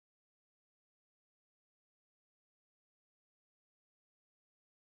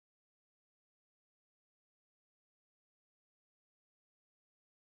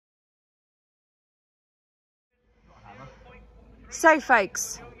So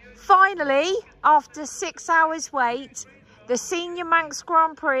folks, finally, after 6 hours wait, the Senior Manx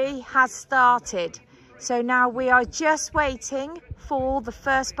Grand Prix has started. So now we are just waiting for the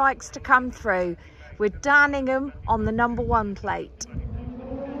first bikes to come through with Dan Ingham on the number 1 plate.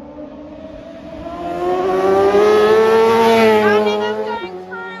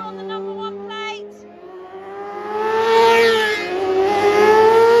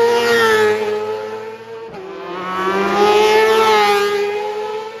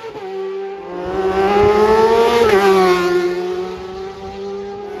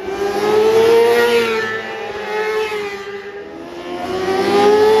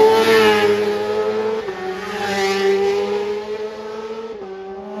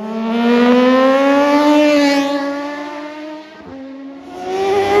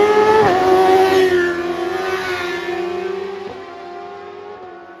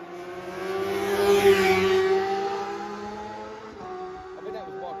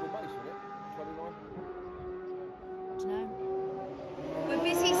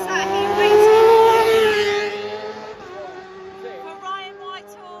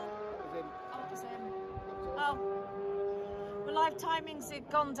 Timings have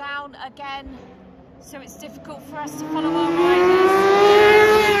gone down again, so it's difficult for us to follow our riders.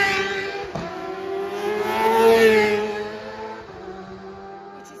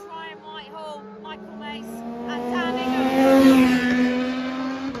 Which is Whitehall, Mace and Dan Ingham.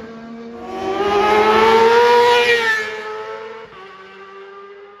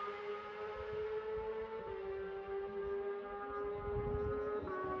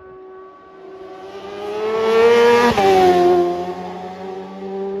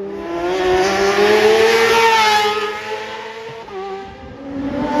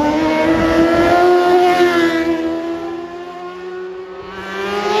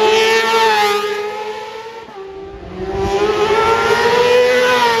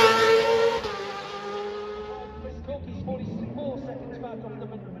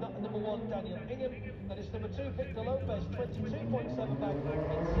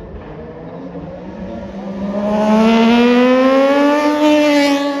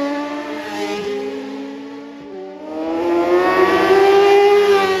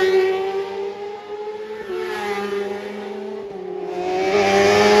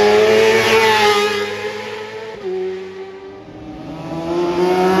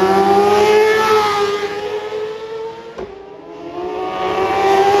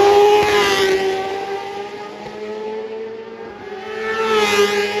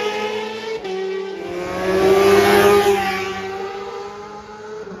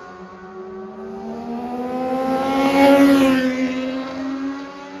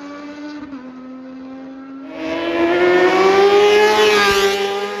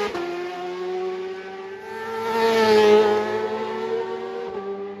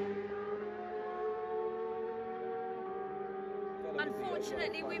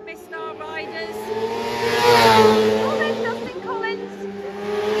 Unfortunately, we missed our riders. Justin Collins.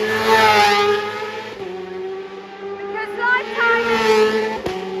 Because lifetime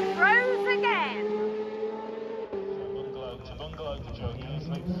froze again. Bungalow to Joe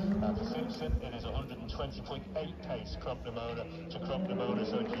Easley. For Simpson, it is 120.8 pace crop pneumonia to crop pneumonia.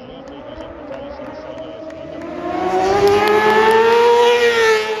 So it's Easley who's up the pace in the same way as Ingham.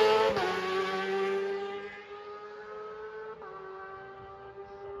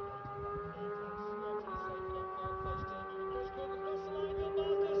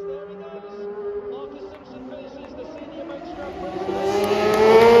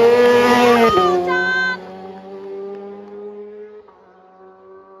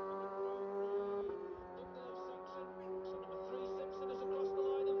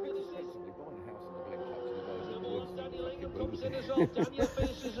 Daniel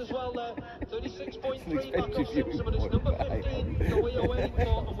finishes as well there, 36.3 back off Simpson, but it's number 15 that we are waiting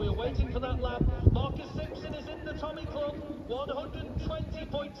for, and we're waiting for that lap. Marcus Simpson is in the Tommy Club,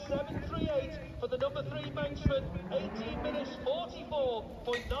 120.738 for the number 3 Manxman, 18 minutes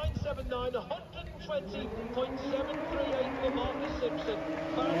 44.979, 120.738 for Marcus Simpson.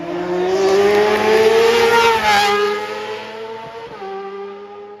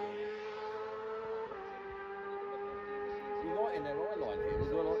 Across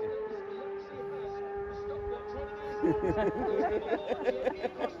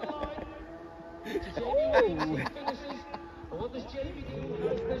the line to Jamie finishes. And what does Jamie do?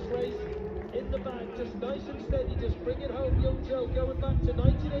 Has this race in the bag, just nice and steady, just bring it home, young Joe, going back to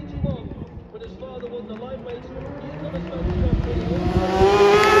 1981 when his father won the lightweight Ingham Grand Prix.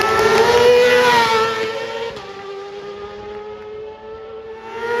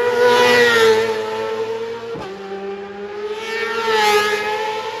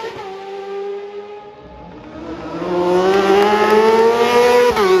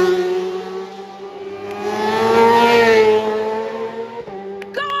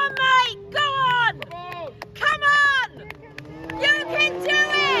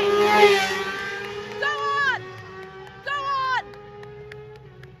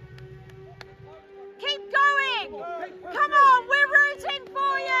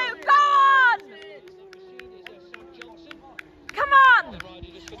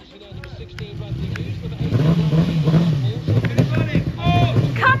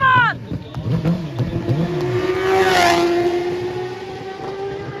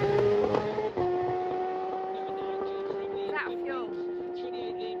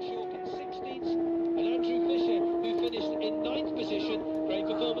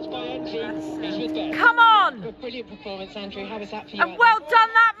 brilliant performance, Andrew. How was that for you? And well done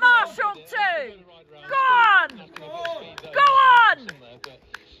that Marshall too. Go on! Go on!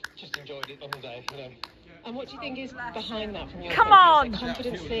 Just enjoyed it on the day, you know. And what do you think is behind that from your Come point of on! view? Is it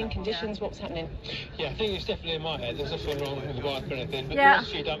confidence thing, conditions, what was happening? Yeah, I think it's definitely in my head. There's nothing wrong with the bike or anything, but Yeah. there's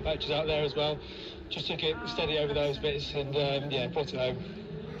a few dump patches out there as well. Just took it steady over those bits and yeah, brought it home.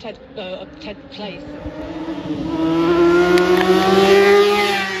 Ted Place.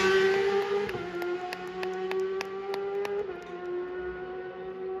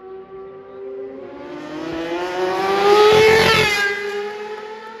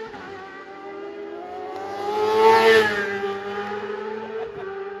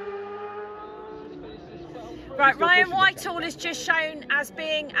 Right, Ryan Whitehall is just shown as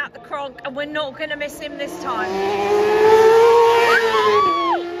being at the cronk, and we're not going to miss him this time.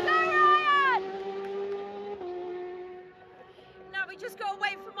 Now we just got to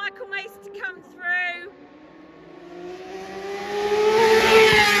wait for Michael Mace to come through.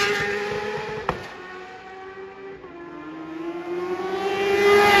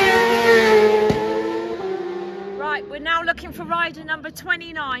 Right, we're now looking for rider number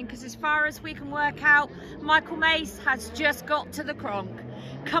 29, because as far as we can work out, Michael Mace has just got to the cronk.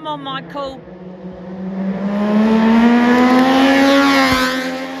 Come on, Michael.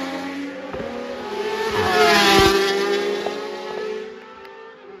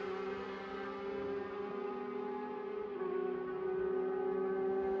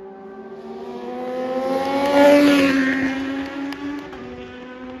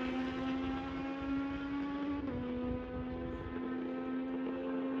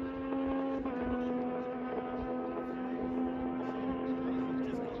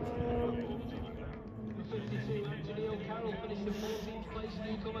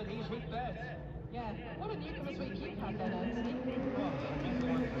 Yeah. What a newcomer's week you've had then, Anthony.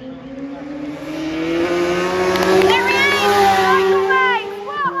 There he is! Michael Mace!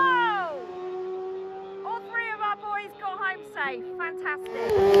 Whoa! All three of our boys got home safe.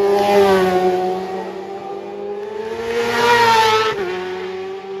 Fantastic.